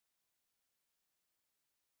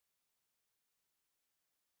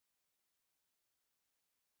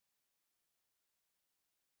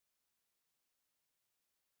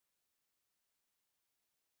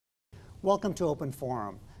Welcome to Open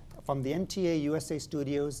Forum from the NTA USA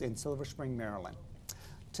studios in Silver Spring, Maryland.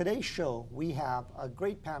 Today's show, we have a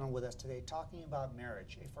great panel with us today talking about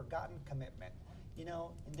marriage, a forgotten commitment. You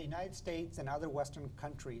know, in the United States and other Western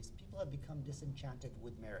countries, people have become disenchanted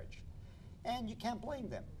with marriage. And you can't blame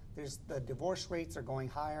them. The divorce rates are going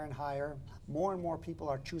higher and higher. More and more people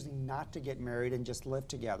are choosing not to get married and just live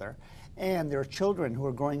together. And there are children who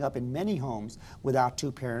are growing up in many homes without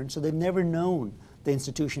two parents, so they've never known the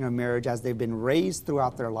institution of marriage as they've been raised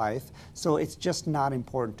throughout their life, so it's just not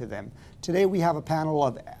important to them. Today we have a panel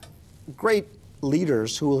of great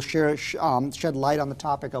leaders who will shed light on the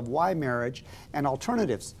topic of why marriage and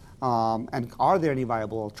alternatives, and are there any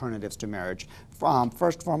viable alternatives to marriage.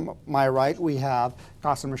 First, from my right, we have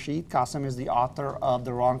Qasim Rashid. Qasim is the author of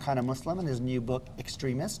The Wrong Kind of Muslim and his new book,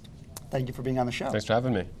 Extremist. Thank you for being on the show. Thanks for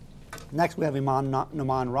having me. Next, we have Imam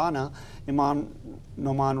Nouman Rana. Imam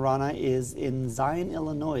Nouman Rana is in Zion,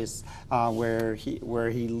 Illinois, where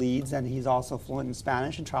he leads, and he's also fluent in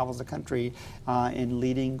Spanish and travels the country in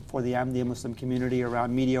leading for the Ahmadiyya Muslim community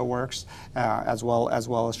around media works, as well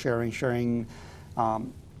as sharing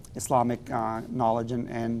Islamic knowledge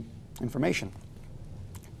and information.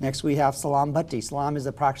 Next, we have Salaam Bhatti. Salaam is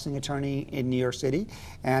a practicing attorney in New York City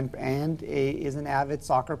and is an avid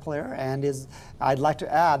soccer player. And I'd like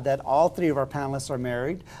to add that all three of our panelists are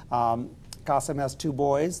married. Qasim has two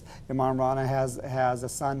boys. Imam Rana has a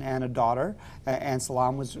son and a daughter. And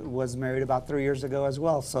Salaam was married about 3 years ago as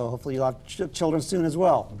well. So hopefully you'll have children soon as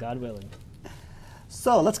well. God willing.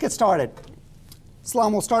 So let's get started.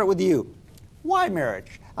 Salaam, we'll start with you. Why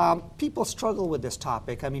marriage? People struggle with this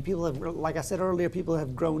topic. I mean, people have, like I said earlier, people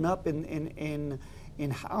have grown up in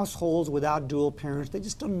households without dual parents. They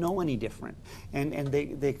just don't know any different. And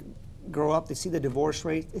they grow up, they see the divorce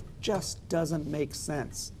rate. It just doesn't make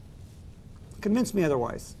sense. Convince me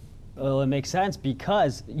otherwise. Well, it makes sense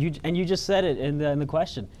because, you just said it in the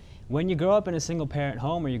question. When you grow up in a single parent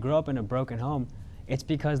home or you grow up in a broken home, it's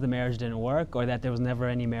because the marriage didn't work or that there was never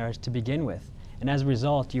any marriage to begin with. And as a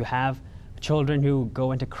result, you have children who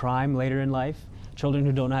go into crime later in life, children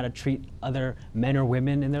who don't know how to treat other men or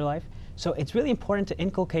women in their life. So it's really important to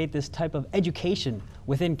inculcate this type of education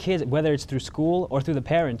within kids, whether it's through school or through the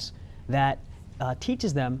parents, that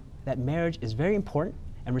teaches them that marriage is very important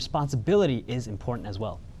and responsibility is important as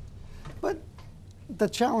well. But the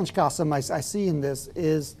challenge, Qasim, I see in this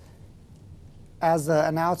is, as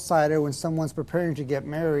an outsider, when someone's preparing to get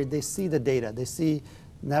married, they see the data, they see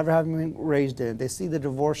never having been raised in it. They see the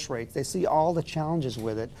divorce rates. They see all the challenges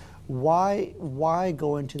with it. Why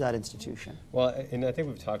go into that institution? Well, and I think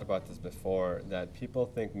we've talked about this before, that people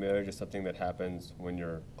think marriage is something that happens when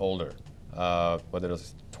you're older, whether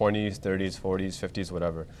it's 20s, 30s, 40s, 50s,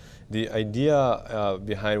 whatever. The idea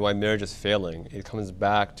behind why marriage is failing, it comes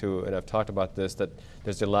back to, and I've talked about this, that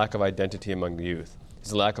there's a lack of identity among the youth.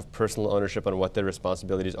 There's a lack of personal ownership on what their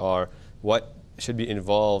responsibilities are, what should be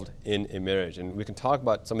involved in a marriage. And we can talk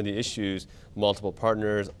about some of the issues, multiple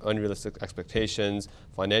partners, unrealistic expectations,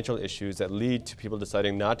 financial issues that lead to people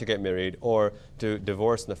deciding not to get married or to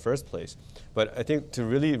divorce in the first place. But I think to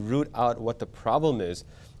really root out what the problem is,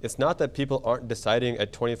 it's not that people aren't deciding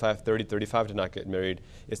at 25, 30, 35 to not get married.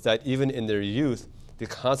 It's that even in their youth, the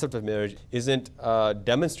concept of marriage isn't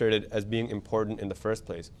demonstrated as being important in the first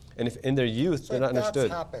place. And if in their youth, they're not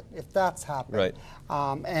understood. If that's happened, right.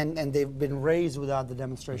 And they've been raised without the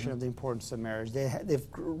demonstration of the importance of marriage,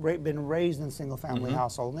 they've been raised in a single-family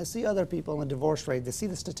household, and they see other people in the divorce rate, they see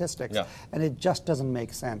the statistics, and it just doesn't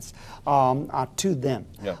make sense to them.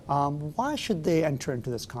 Why should they enter into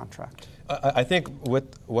this contract? I think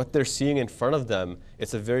with what they're seeing in front of them,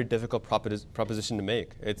 it's a very difficult proposition to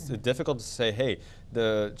make. It's difficult to say, hey,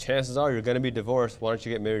 the chances are you're going to be divorced, why don't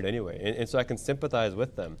you get married anyway? And so I can sympathize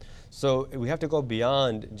with them. So we have to go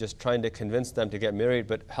beyond just trying to convince them to get married,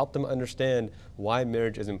 but help them understand why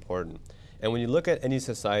marriage is important. And when you look at any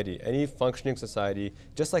society, any functioning society,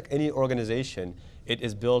 just like any organization, it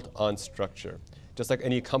is built on structure. Just like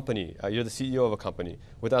any company, you're the CEO of a company.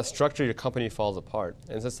 Without structure, your company falls apart.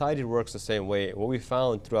 And society works the same way. What we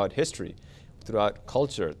found throughout history, throughout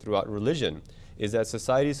culture, throughout religion, is that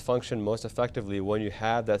societies function most effectively when you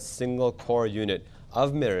have that single core unit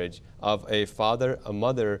of marriage, of a father, a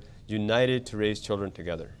mother, united to raise children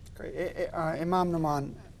together. Great. Imam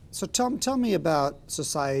Nouman, so tell me about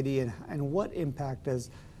society and what impact does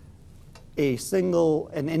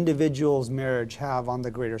an individual's marriage have on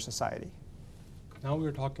the greater society? Now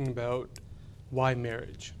we're talking about why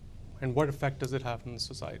marriage and what effect does it have on the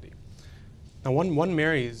society. Now one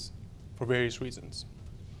marries for various reasons.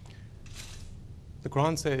 The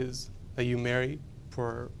Quran says that you marry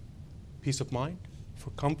for peace of mind,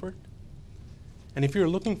 for comfort, And if you're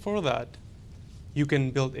looking for that, you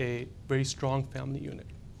can build a very strong family unit.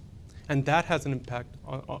 And that has an impact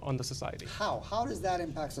on the society. How? How does that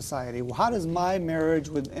impact society? How does my marriage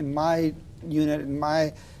in my unit, in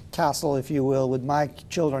my castle, if you will, with my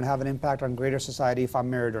children have an impact on greater society if I'm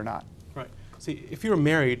married or not? Right. See, if you're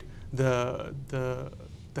married, the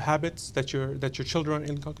habits that your children are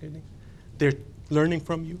inculcating, they're learning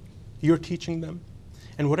from you, you're teaching them,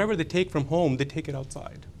 and whatever they take from home, they take it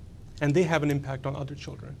outside. And they have an impact on other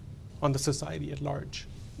children, on the society at large.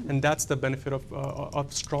 And that's the benefit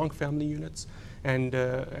of strong family units and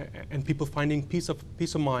people finding peace of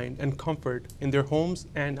mind and comfort in their homes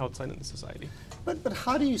and outside in the society. But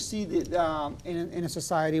how do you see in a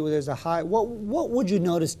society where there's a high, what would you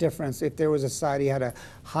notice difference if there was a society that had a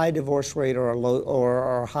high divorce rate or a low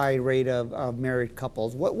or a high rate of married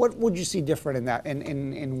couples? What would you see different in that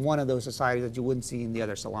in one of those societies that you wouldn't see in the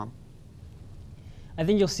other, Salaam? I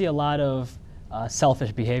think you'll see a lot of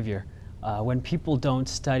selfish behavior. When people don't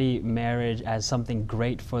study marriage as something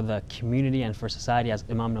great for the community and for society, as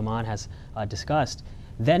Imam Nouman has discussed,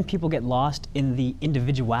 then people get lost in the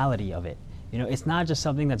individuality of it. You know, it's not just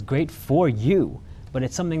something that's great for you, but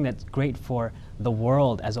it's something that's great for the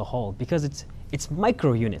world as a whole, because it's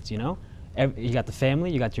micro units, you know? You got the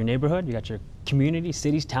family, you got your neighborhood, you got your community,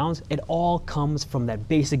 cities, towns. It all comes from that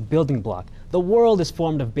basic building block. The world is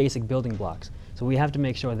formed of basic building blocks. So we have to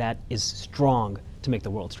make sure that is strong to make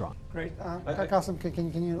the world strong. Great. Qasim,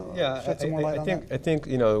 can you shed some more light on that? I think,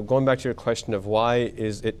 you know, going back to your question of why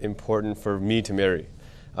is it important for me to marry?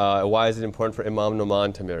 Why is it important for Imam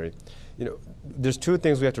Nouman to marry? You know, there's two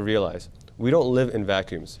things we have to realize. We don't live in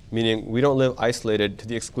vacuums, meaning we don't live isolated to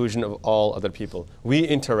the exclusion of all other people. We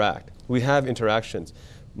interact. We have interactions.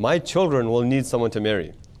 My children will need someone to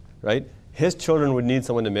marry, right? His children would need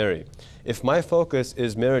someone to marry. If my focus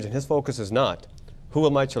is marriage and his focus is not, who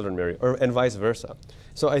will my children marry? And vice versa.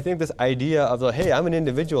 So I think this idea of, hey, I'm an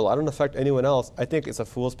individual, I don't affect anyone else, I think it's a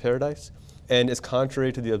fool's paradise, and it's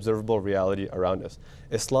contrary to the observable reality around us.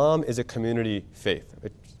 Islam is a community faith.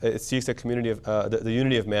 It seeks a community of the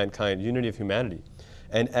unity of mankind, unity of humanity.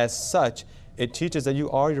 And as such, it teaches that you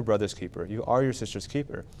are your brother's keeper, you are your sister's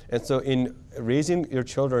keeper. And so in raising your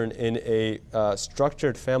children in a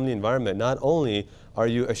structured family environment, not only are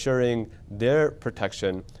you assuring their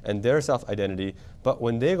protection and their self-identity, but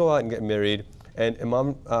when they go out and get married, and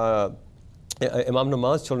Imam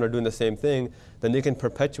Nouman's children are doing the same thing, then they can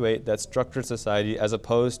perpetuate that structured society as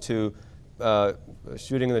opposed to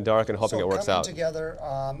shooting in the dark and hoping it works out. So coming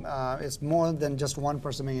together is more than just one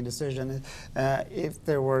person making a decision. If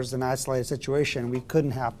there was an isolated situation, we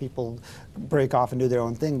couldn't have people break off and do their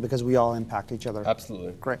own thing because we all impact each other.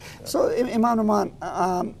 Absolutely. Great. Yeah. So Imam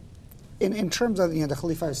Nouman, in terms of, the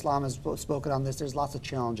Khalifa of Islam has spoken on this, there's lots of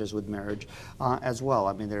challenges with marriage as well.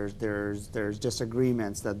 I mean, there's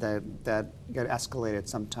disagreements that get escalated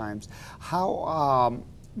sometimes. How,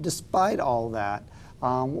 despite all that,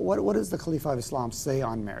 what does the Khalifa of Islam say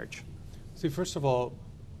on marriage? See, first of all,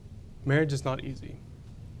 marriage is not easy.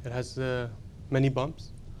 It has many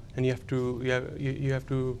bumps, and you have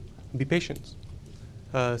to be patient.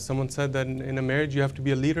 Someone said that in a marriage you have to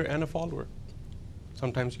be a leader and a follower.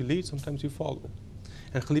 Sometimes you lead, sometimes you follow.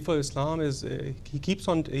 And Khalifa of Islam he keeps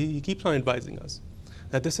on advising us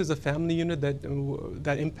that this is a family unit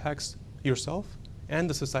that impacts yourself and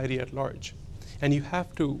the society at large. And you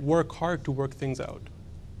have to work hard to work things out.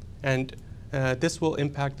 And this will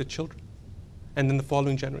impact the children and then the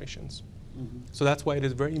following generations. Mm-hmm. So that's why it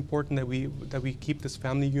is very important that we keep this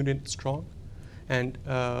family unit strong and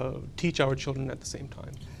teach our children at the same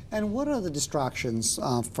time. And what are the distractions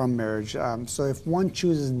from marriage? So if one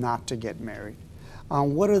chooses not to get married,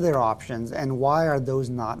 what are their options, and why are those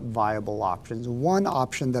not viable options? One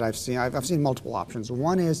option that I've seen multiple options.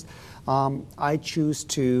 One is I choose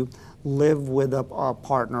to live with a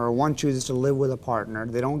partner, or one chooses to live with a partner.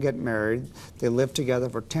 They don't get married. They live together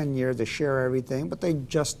for 10 years. They share everything, but they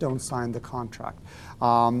just don't sign the contract.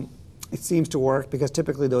 It seems to work because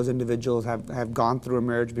typically those individuals have gone through a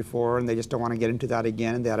marriage before and they just don't want to get into that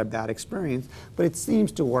again, and they had a bad experience, but it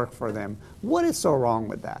seems to work for them. What is so wrong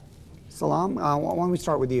with that? Salaam, why don't we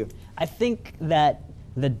start with you? I think that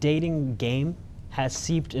the dating game has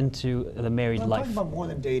seeped into the married life. I'm talking about more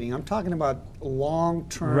than dating. I'm talking about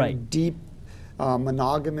long-term, deep,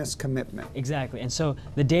 monogamous commitment. Exactly. And so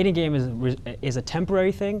the dating game is a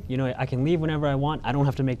temporary thing. You know, I can leave whenever I want. I don't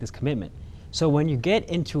have to make this commitment. So when you get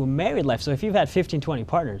into a married life, so if you've had 15, 20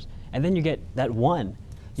 partners, and then you get that one,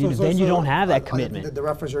 then you don't have that commitment. The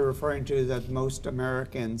reference you're referring to is that most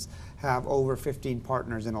Americans have over 15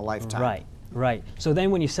 partners in a lifetime. Right. So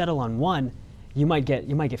then when you settle on one, you might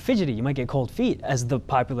get fidgety, you might get cold feet, as the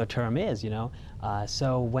popular term is, you know.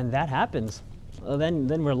 So when that happens, then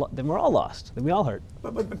we're all lost. Then we all hurt.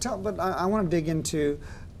 But I want to dig into,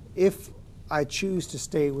 if I choose to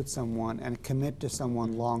stay with someone and commit to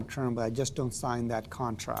someone long term, but I just don't sign that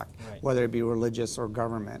contract, Right. whether it be religious or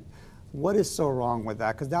government. What is so wrong with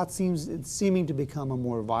that? Because it's seeming to become a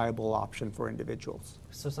more viable option for individuals.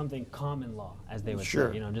 So something common law, as they would Sure,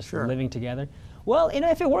 say, you know, just sure. living together. Well, you know,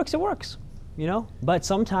 if it works, it works, you know. But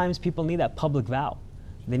sometimes people need that public vow.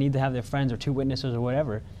 They need to have their friends or two witnesses or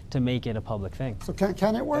whatever to make it a public thing. So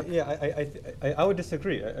can it work? Yeah, I would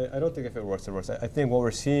disagree. I don't think if it works, it works. I think what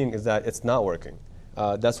we're seeing is that it's not working.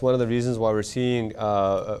 That's one of the reasons why we're seeing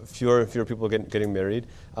fewer and fewer people getting married.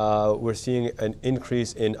 We're seeing an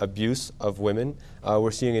increase in abuse of women.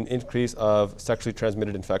 We're seeing an increase of sexually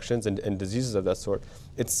transmitted infections and diseases of that sort.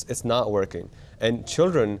 It's not working. And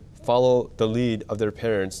children follow the lead of their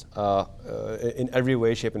parents in every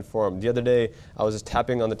way, shape, and form. The other day, I was just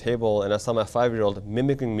tapping on the table, and I saw my 5-year-old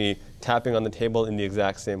mimicking me tapping on the table in the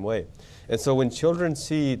exact same way. And so when children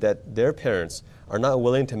see that their parents are not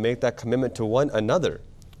willing to make that commitment to one another,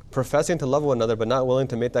 professing to love one another but not willing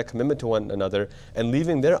to make that commitment to one another, and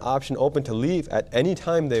leaving their option open to leave at any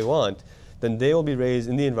time they want, then they will be raised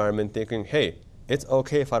in the environment thinking, hey, it's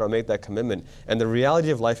okay if I don't make that commitment. And the reality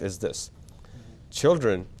of life is this.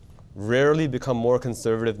 Children rarely become more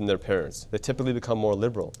conservative than their parents. They typically become more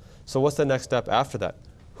liberal. So what's the next step after that?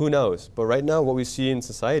 Who knows? But right now what we see in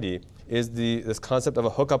society is this concept of a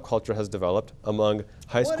hookup culture has developed among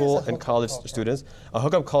high school and college students. A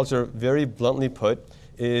hookup culture, very bluntly put,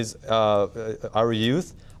 is our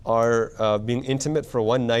youth are being intimate for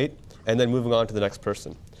one night and then moving on to the next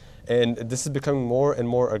person. And this is becoming more and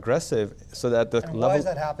more aggressive, so that the And level. why is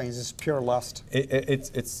that happening? Is this pure lust?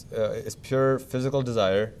 It's pure physical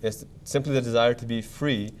desire. It's simply the desire to be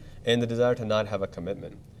free and the desire to not have a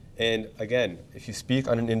commitment. And again, if you speak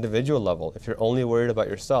on an individual level, if you're only worried about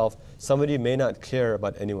yourself, somebody may not care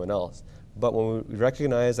about anyone else. But when we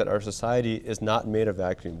recognize that our society is not made of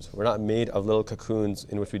vacuums, we're not made of little cocoons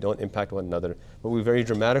in which we don't impact one another, but we very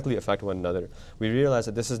dramatically affect one another, we realize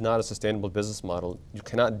that this is not a sustainable business model. You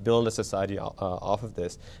cannot build a society off of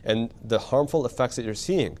this. And the harmful effects that you're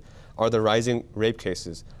seeing are the rising rape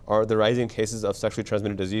cases, are the rising cases of sexually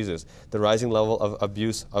transmitted diseases, the rising level of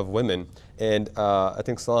abuse of women. And I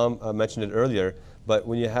think Salaam mentioned it earlier, but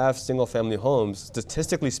when you have single-family homes,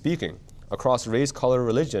 statistically speaking, across race, color,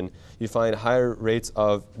 religion, you find higher rates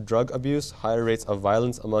of drug abuse, higher rates of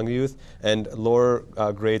violence among youth, and lower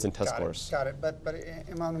grades and test scores. Got it. But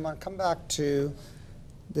Imam, come back to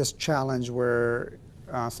this challenge where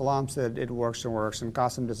Salaam said it works and works, and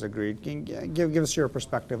Qasim disagreed. Give us your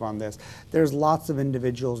perspective on this. There's lots of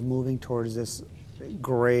individuals moving towards this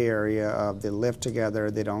gray area of they live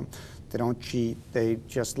together, they don't cheat, they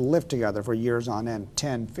just live together for years on end,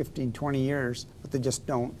 10, 15, 20 years, but they just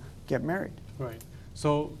don't get married. Right.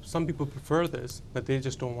 So some people prefer this, that they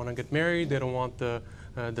just don't want to get married, they don't want the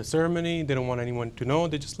ceremony, they don't want anyone to know,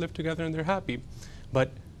 they just live together and they're happy.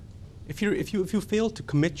 But if you fail to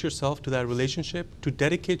commit yourself to that relationship, to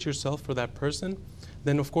dedicate yourself for that person,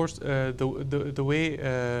 then of course the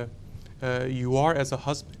way you are as a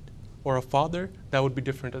husband or a father, that would be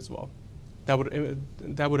different as well.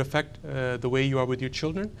 That would affect the way you are with your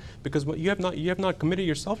children, because you have not committed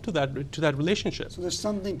yourself to that relationship. So there's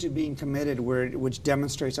something to being committed which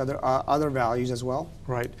demonstrates other values as well.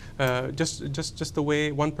 Right. Just the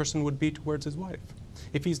way one person would be towards his wife.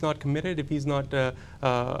 If he's not committed, if he's not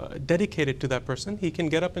dedicated to that person, he can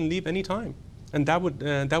get up and leave any time, and that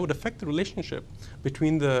would affect the relationship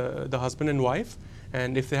between the husband and wife.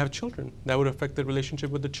 And if they have children, that would affect the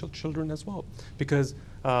relationship with the children as well, because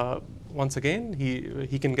once again,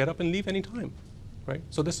 he can get up and leave any time, right?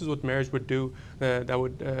 So this is what marriage would do. That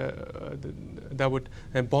would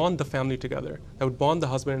bond the family together. That would bond the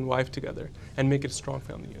husband and wife together and make it a strong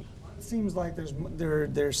family unit. It seems like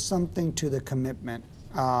there's something to the commitment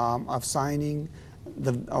of signing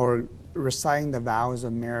or reciting the vows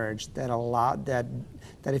of marriage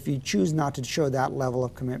that if you choose not to show that level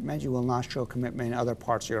of commitment, you will not show commitment in other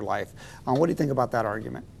parts of your life. What do you think about that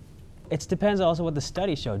argument? It depends also what the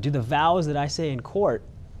studies show. Do the vows that I say in court,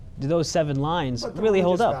 do those 7 lines really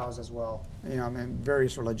hold up? Vows as well. You know, I mean,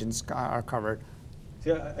 various religions are covered.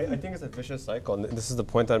 See, I think it's a vicious cycle, and this is the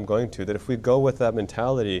point that I'm going to, that if we go with that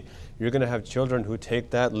mentality, you're going to have children who take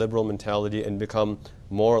that liberal mentality and become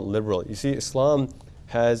more liberal. You see, Islam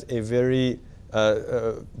has a very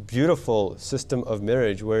beautiful system of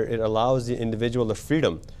marriage where it allows the individual the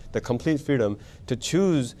freedom, the complete freedom to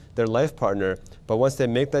choose their life partner. But once they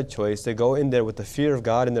make that choice, they go in there with the fear of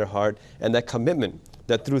God in their heart and that commitment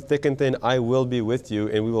that through thick and thin, I will be with you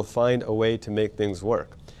and we will find a way to make things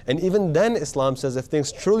work. And even then, Islam says if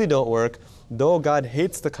things truly don't work, though God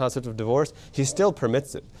hates the concept of divorce, He still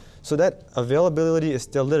permits it. So that availability is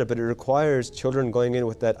still there, but it requires children going in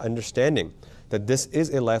with that understanding that this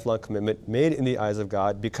is a lifelong commitment made in the eyes of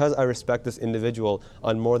God because I respect this individual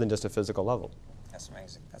on more than just a physical level. That's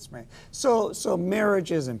amazing. That's amazing. So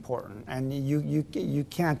marriage is important, and you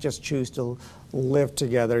can't just choose to live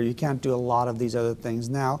together. You can't do a lot of these other things.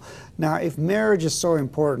 Now, if marriage is so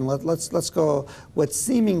important, let's go what's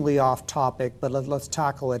seemingly off topic, but let's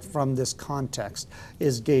tackle it from this context.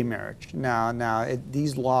 Is gay marriage? Now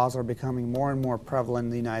these laws are becoming more and more prevalent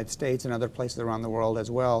in the United States and other places around the world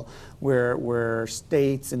as well, where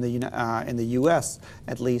states in the U.S.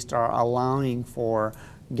 at least are allowing for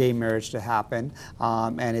gay marriage to happen,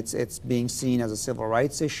 and it's being seen as a civil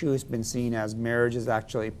rights issue. It's been seen as marriage is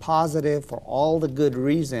actually positive for all the good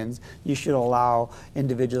reasons. You should allow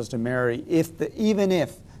individuals to marry even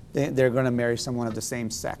if they're going to marry someone of the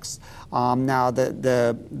same sex. Now,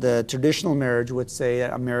 the traditional marriage would say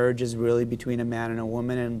that a marriage is really between a man and a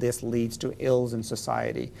woman, and this leads to ills in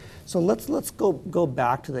society. So let's go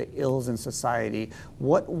back to the ills in society.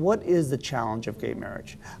 What is the challenge of gay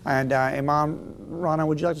marriage? And Imam, Rana,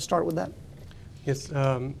 would you like to start with that? Yes.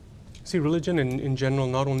 See, religion in general,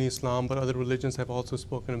 not only Islam, but other religions have also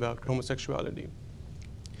spoken about homosexuality.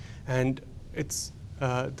 And it's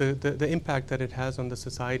the impact that it has on the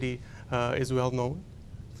society is well known,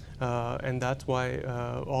 and that's why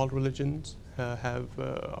all religions are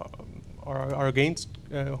against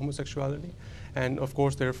homosexuality, and of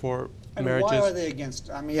course, therefore, and marriages. Why are they against?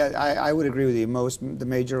 I mean, I would agree with you. The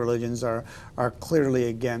major religions are clearly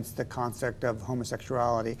against the concept of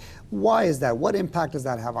homosexuality. Why is that? What impact does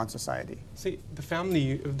that have on society? See,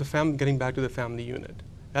 getting back to the family unit,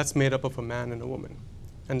 that's made up of a man and a woman.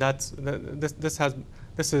 And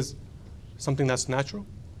this is something that's natural.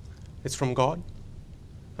 It's from God,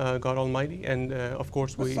 God Almighty, and of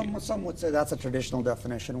course Some would say that's a traditional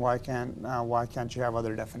definition. Why can't you have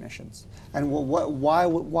other definitions? And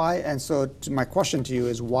why? And so my question to you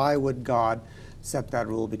is, why would God set that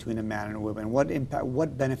rule between a man and a woman? What impact?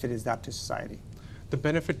 What benefit is that to society? The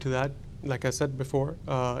benefit to that, like I said before,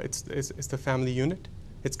 it's the family unit.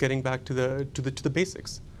 It's getting back to the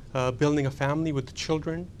basics. Building a family with the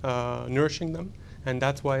children, nourishing them, and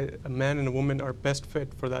that's why a man and a woman are best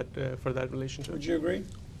fit for that relationship. Would you agree?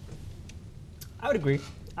 I would agree.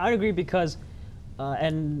 I would agree because,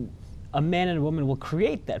 and a man and a woman will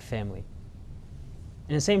create that family.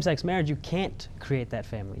 In a same-sex marriage, you can't create that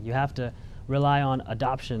family. You have to rely on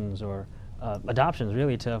adoptions or adoptions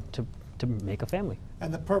really to make a family.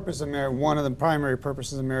 And the purpose of marriage, one of the primary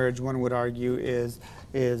purposes of marriage, one would argue, is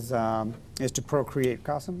to procreate.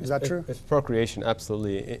 Qasim, is that true? It's procreation,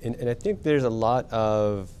 absolutely. And I think there's a lot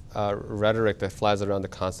of rhetoric that flies around the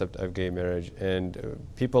concept of gay marriage, and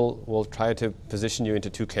people will try to position you into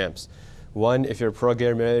two camps. One, if you're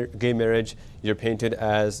pro-gay marriage, you're painted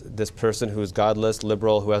as this person who's godless,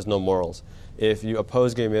 liberal, who has no morals. If you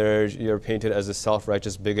oppose gay marriage, you're painted as a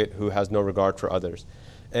self-righteous bigot who has no regard for others.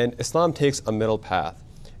 And Islam takes a middle path.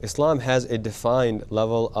 Islam has a defined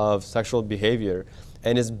level of sexual behavior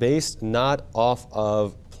and is based not off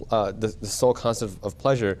of the sole concept of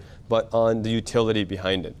pleasure, but on the utility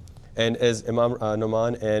behind it. And as Imam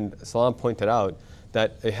Nouman and Salaam pointed out,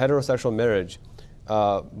 that a heterosexual marriage,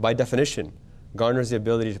 by definition, garners the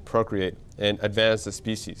ability to procreate and advance the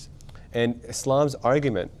species. And Islam's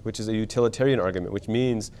argument, which is a utilitarian argument, which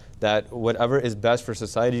means that whatever is best for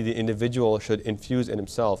society, the individual should infuse in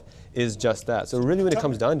himself, is just that. So really when it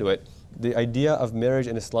comes down to it, the idea of marriage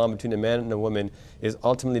in Islam between a man and a woman is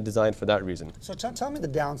ultimately designed for that reason. So tell me the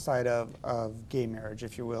downside of gay marriage,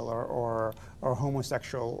 if you will, or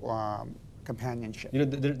homosexual companionship. You know,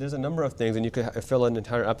 there's a number of things, and you could fill an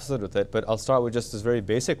entire episode with it, but I'll start with just this very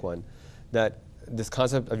basic one, that this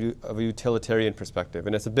concept of a utilitarian perspective,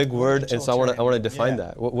 and it's a big word, and so I want to define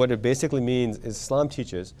that. What it basically means is Islam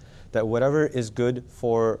teaches that whatever is good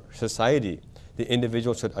for society, the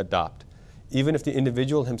individual should adopt. Even if the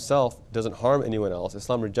individual himself doesn't harm anyone else,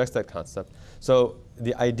 Islam rejects that concept. So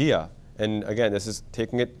the idea, and again, this is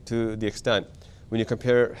taking it to the extent, when you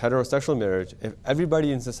compare heterosexual marriage, if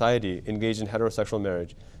everybody in society engaged in heterosexual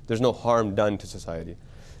marriage, there's no harm done to society.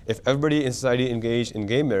 If everybody in society engaged in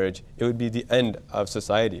gay marriage, it would be the end of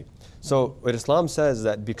society. So what Islam says is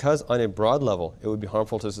that because on a broad level it would be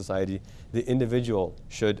harmful to society, the individual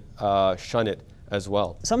should shun it as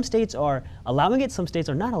well. Some states are allowing it, some states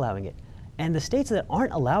are not allowing it. And the states that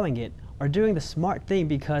aren't allowing it are doing the smart thing,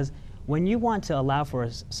 because when you want to allow for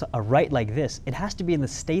a right like this, it has to be in the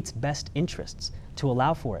state's best interests to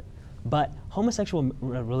allow for it. But homosexual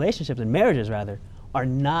relationships and marriages, rather, are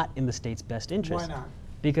not in the state's best interest. Why not?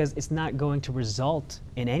 Because it's not going to result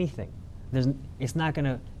in anything. It's not going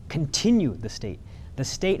to continue the state. The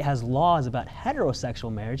state has laws about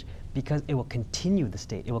heterosexual marriage because it will continue the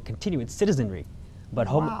state. It will continue its citizenry. But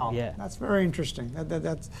Wow, yeah. that's very interesting.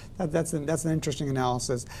 That's an interesting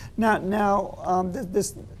analysis. Now,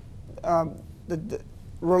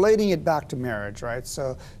 relating it back to marriage, right?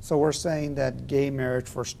 So we're saying that gay marriage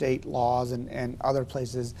for state laws and other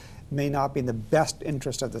places may not be in the best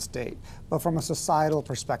interest of the state. But from a societal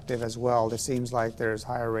perspective as well, it seems like there's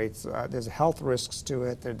higher rates, there's health risks to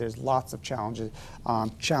it, there's lots of challenges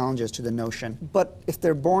to the notion. But if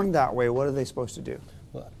they're born that way, what are they supposed to do?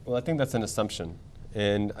 Well, I think that's an assumption.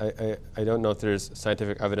 And I don't know if there's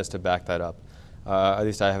scientific evidence to back that up. At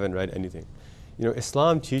least I haven't read anything. You know,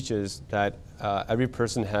 Islam teaches that every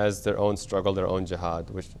person has their own struggle, their own jihad,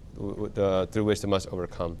 through which they must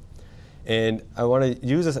overcome. And I want to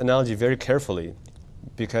use this analogy very carefully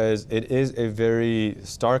because it is a very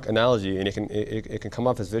stark analogy, and it can come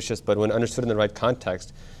off as vicious, but when understood in the right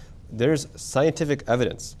context, there's scientific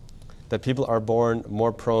evidence that people are born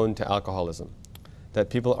more prone to alcoholism,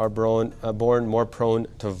 that people are born more prone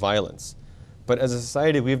to violence. But as a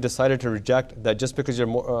society, we've decided to reject that just because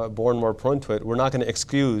you're born more prone to it, we're not going to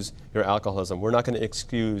excuse your alcoholism. We're not going to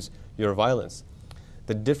excuse your violence.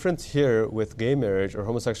 The difference here with gay marriage or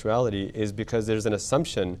homosexuality is because there's an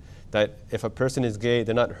assumption that if a person is gay,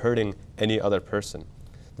 they're not hurting any other person.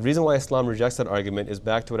 The reason why Islam rejects that argument is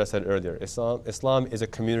back to what I said earlier. Islam is a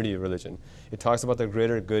community religion. It talks about the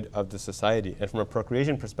greater good of the society. And from a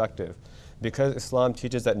procreation perspective, because Islam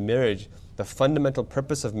teaches that marriage, the fundamental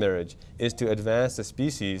purpose of marriage is to advance the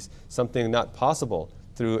species, something not possible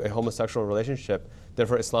through a homosexual relationship,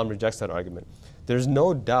 therefore Islam rejects that argument. There's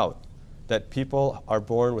no doubt that people are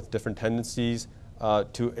born with different tendencies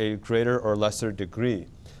to a greater or lesser degree.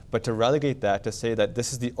 But to relegate that, to say that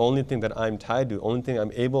this is the only thing that I'm tied to, only thing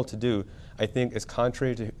I'm able to do, I think is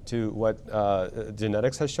contrary to what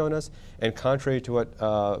genetics has shown us and contrary to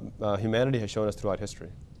what humanity has shown us throughout history.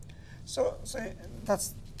 So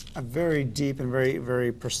that's a very deep and very,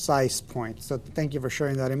 very precise point. So thank you for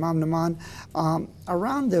sharing that, Imam Nouman.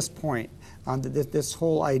 Around this point, this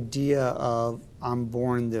whole idea of I'm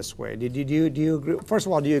born this way, do you agree? First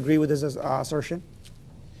of all, do you agree with this assertion?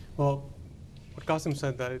 Well, what Qasim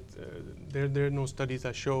said, that there are no studies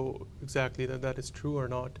that show exactly that is true or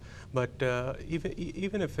not. But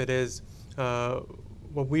even if it is,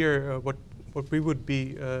 what we would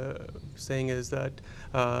be saying is that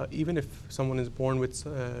even if someone is born with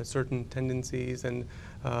certain tendencies and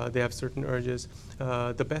they have certain urges,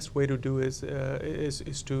 the best way to do is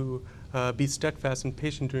to be steadfast and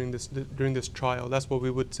patient during this trial. That's what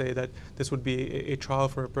we would say, that this would be a trial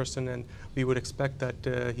for a person, and we would expect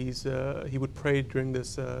that he would pray during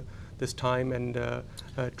this time and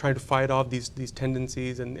try to fight off these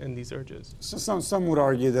tendencies and these urges. So some would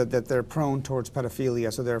argue that they're prone towards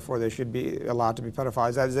pedophilia, so therefore they should be allowed to be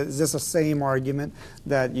pedophiles. Is this the same argument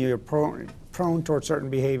that you're prone towards certain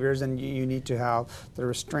behaviors and you need to have the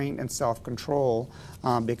restraint and self-control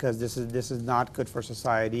because this is not good for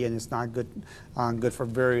society and it's not good for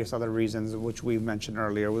various other reasons which we mentioned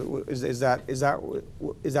earlier? Is that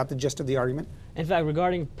the gist of the argument? In fact,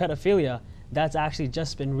 regarding pedophilia, that's actually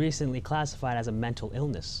just been recently classified as a mental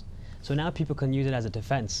illness. So now people can use it as a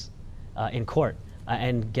defense in court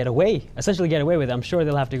and essentially get away with it. I'm sure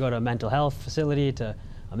they'll have to go to a mental health facility to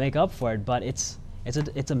make up for it, but it's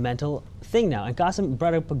a mental thing now. And Qasim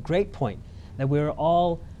brought up a great point, that we're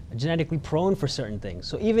all genetically prone for certain things.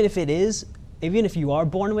 So even if you are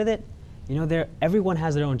born with it, everyone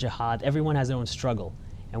has their own jihad, everyone has their own struggle.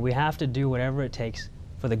 And we have to do whatever it takes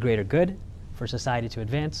for the greater good, for society to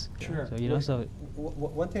advance. Sure. So,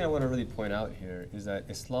 one thing I want to really point out here is that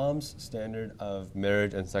Islam's standard of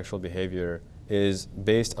marriage and sexual behavior is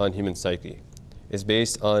based on human psyche. It's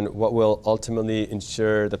based on what will ultimately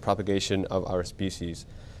ensure the propagation of our species.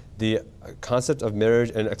 The concept of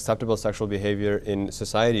marriage and acceptable sexual behavior in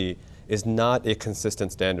society is not a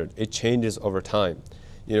consistent standard. It changes over time.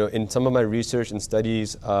 In some of my research and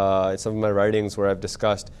studies, in some of my writings where I've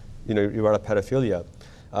discussed, you brought up pedophilia.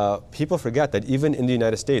 People forget that even in the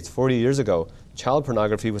United States, 40 years ago, child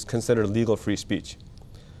pornography was considered legal free speech.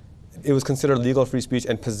 It was considered legal free speech,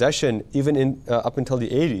 and possession, even up until the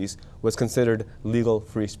 80s, was considered legal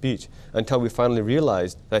free speech, until we finally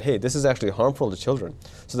realized that, hey, this is actually harmful to children.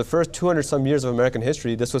 So the first 200-some years of American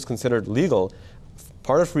history, this was considered legal,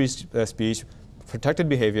 part of free speech, protected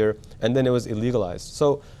behavior, and then it was illegalized.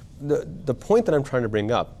 So the point that I'm trying to bring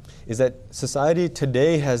up is that society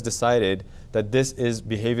today has decided that this is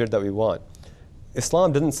behavior that we want.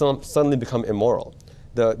 Islam doesn't suddenly become immoral.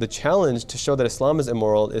 The challenge to show that Islam is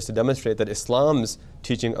immoral is to demonstrate that Islam's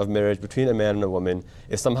teaching of marriage between a man and a woman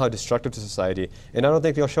is somehow destructive to society. And I don't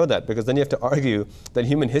think you'll show that, because then you have to argue that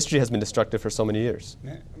human history has been destructive for so many years.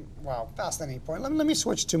 Wow, fascinating point. Let me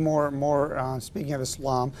switch to more speaking of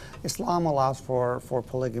Islam. Islam allows for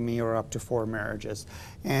polygamy or up to 4 marriages.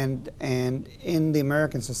 And in the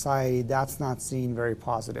American society, that's not seen very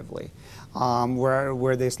positively.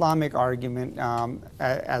 Where the Islamic argument,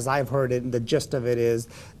 as I've heard it, the gist of it is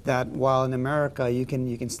that while in America you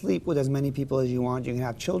can sleep with as many people as you want, you can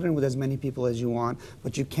have children with as many people as you want,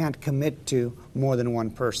 but you can't commit to more than one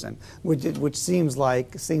person, which seems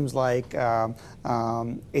like a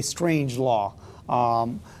strange law.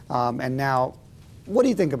 And now, what do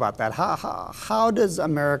you think about that? How does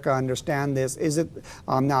America understand this? Is it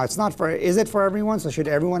now? It's not for. Is it for everyone? So should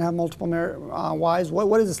everyone have multiple wives?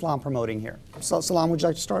 What is Islam promoting here? So, Salaam, would you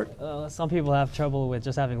like to start? Some people have trouble with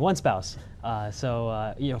just having one spouse.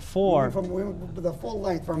 You know, 4. From the full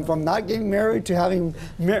length, from not getting married to having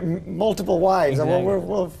multiple wives. Exactly.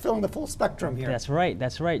 We're filling the full spectrum here. That's right.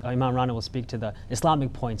 That's right. Imam Rana will speak to the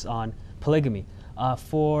Islamic points on polygamy.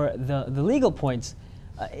 For the legal points,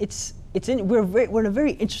 we're in a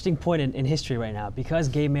very interesting point in history right now, because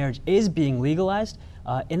gay marriage is being legalized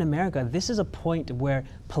in America. This is a point where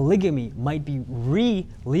polygamy might be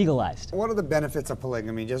re-legalized. What are the benefits of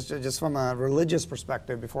polygamy, just from a religious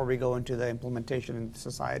perspective, before we go into the implementation in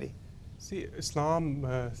society? See, Islam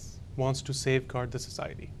wants to safeguard the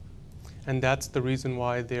society, and that's the reason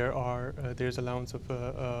why there's allowance of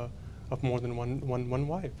more than one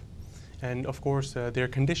wife. And of course, there are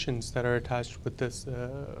conditions that are attached with this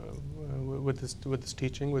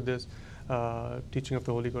teaching, with this teaching of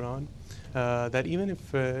the Holy Quran, that even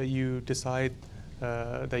if you decide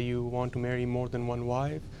that you want to marry more than one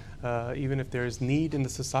wife, even if there is need in the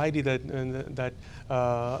society that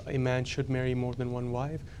a man should marry more than one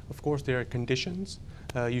wife, of course there are conditions.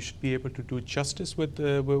 You should be able to do justice with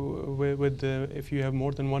if you have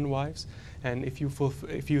more than one wives, and if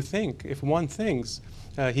one thinks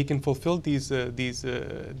he can fulfill these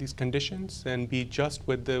conditions and be just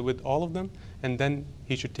with all of them, and then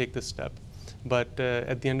he should take this step. But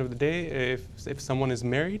at the end of the day, if someone is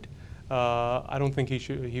married, I don't think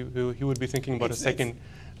he would be thinking about a second.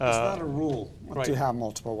 It's not a rule to have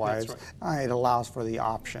multiple wives. That's right. It allows for the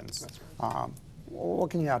options. That's right. What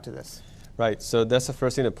can you add to this? Right, so that's the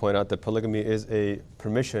first thing to point out, that polygamy is a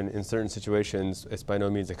permission in certain situations. It's by no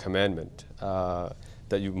means a commandment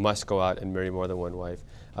that you must go out and marry more than one wife.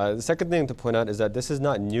 The second thing to point out is that this is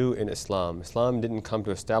not new in Islam. Islam didn't come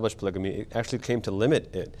to establish polygamy, it actually came to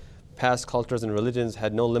limit it. Past cultures and religions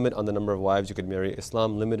had no limit on the number of wives you could marry.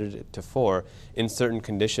 Islam limited it to 4 in certain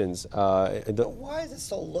conditions. But why is it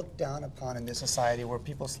so looked down upon in this society, where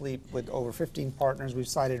people sleep with over 15 partners? We've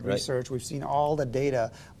cited research, we've seen all the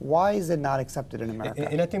data. Why is it not accepted in America?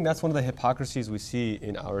 And I think that's one of the hypocrisies we see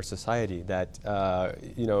in our society, that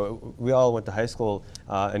you know, we all went to high school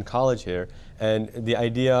and college here, and the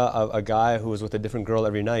idea of a guy who was with a different girl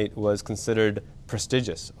every night was considered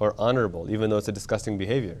prestigious or honorable, even though it's a disgusting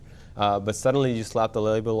behavior. But suddenly you slap the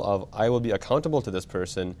label of, I will be accountable to this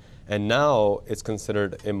person, and now it's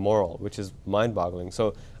considered immoral, which is mind-boggling.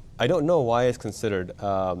 So I don't know why it's considered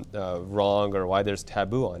wrong or why there's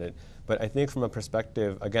taboo on it, but I think from a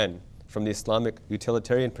perspective, again, from the Islamic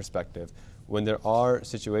utilitarian perspective, when there are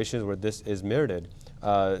situations where this is merited,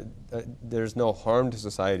 there's no harm to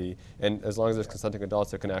society, and as long as there's consenting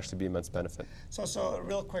adults, there can actually be immense benefit. So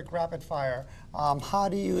real quick, rapid fire. How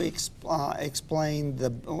do you explain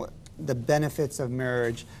the benefits of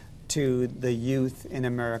marriage to the youth in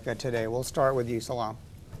America today? We'll start with you, Salaam.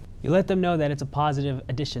 You let them know that it's a positive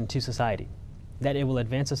addition to society, that it will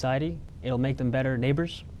advance society, it'll make them better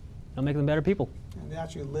neighbors, it'll make them better people. And they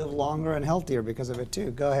actually live longer and healthier because of it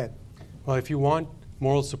too. Go ahead. Well, if you want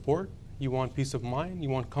moral support, you want peace of mind, you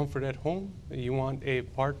want comfort at home, you want a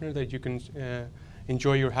partner that you can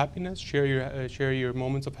enjoy your happiness, share your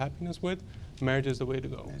moments of happiness with, marriage is the way to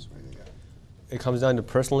go. It comes down to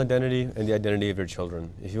personal identity and the identity of your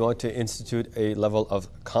children. If you want to institute a level of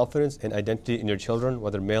confidence and identity in your children,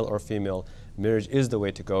 whether male or female, marriage is the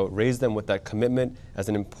way to go. Raise them with that commitment as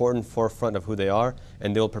an important forefront of who they are,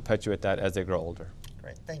 and they'll perpetuate that as they grow older.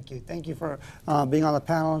 Great. Thank you. Thank you for being on the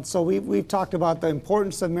panel. And so we've talked about the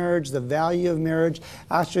importance of marriage, the value of marriage.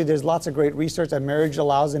 Actually, there's lots of great research that marriage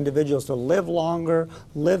allows individuals to live longer,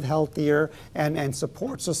 live healthier, and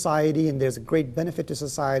support society. And there's a great benefit to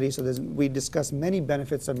society. So we discussed many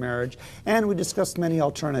benefits of marriage, and we discussed many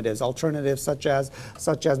alternatives. Alternatives such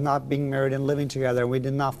as not being married and living together. We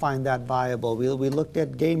did not find that viable. We looked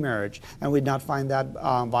at gay marriage, and we did not find that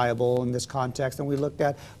viable in this context. And we looked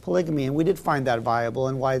at polygamy, and we did find that viable,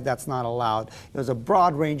 and why that's not allowed. It was a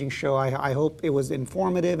broad-ranging show. I hope it was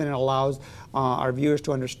informative, and it allows our viewers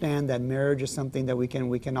to understand that marriage is something that we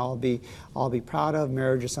can all be proud of.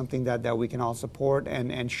 Marriage is something that we can all support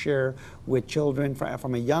and share with children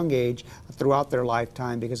from a young age throughout their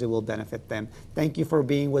lifetime, because it will benefit them. Thank you for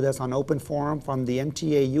being with us on Open Forum from the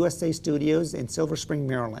MTA USA studios in Silver Spring,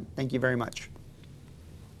 Maryland. Thank you very much.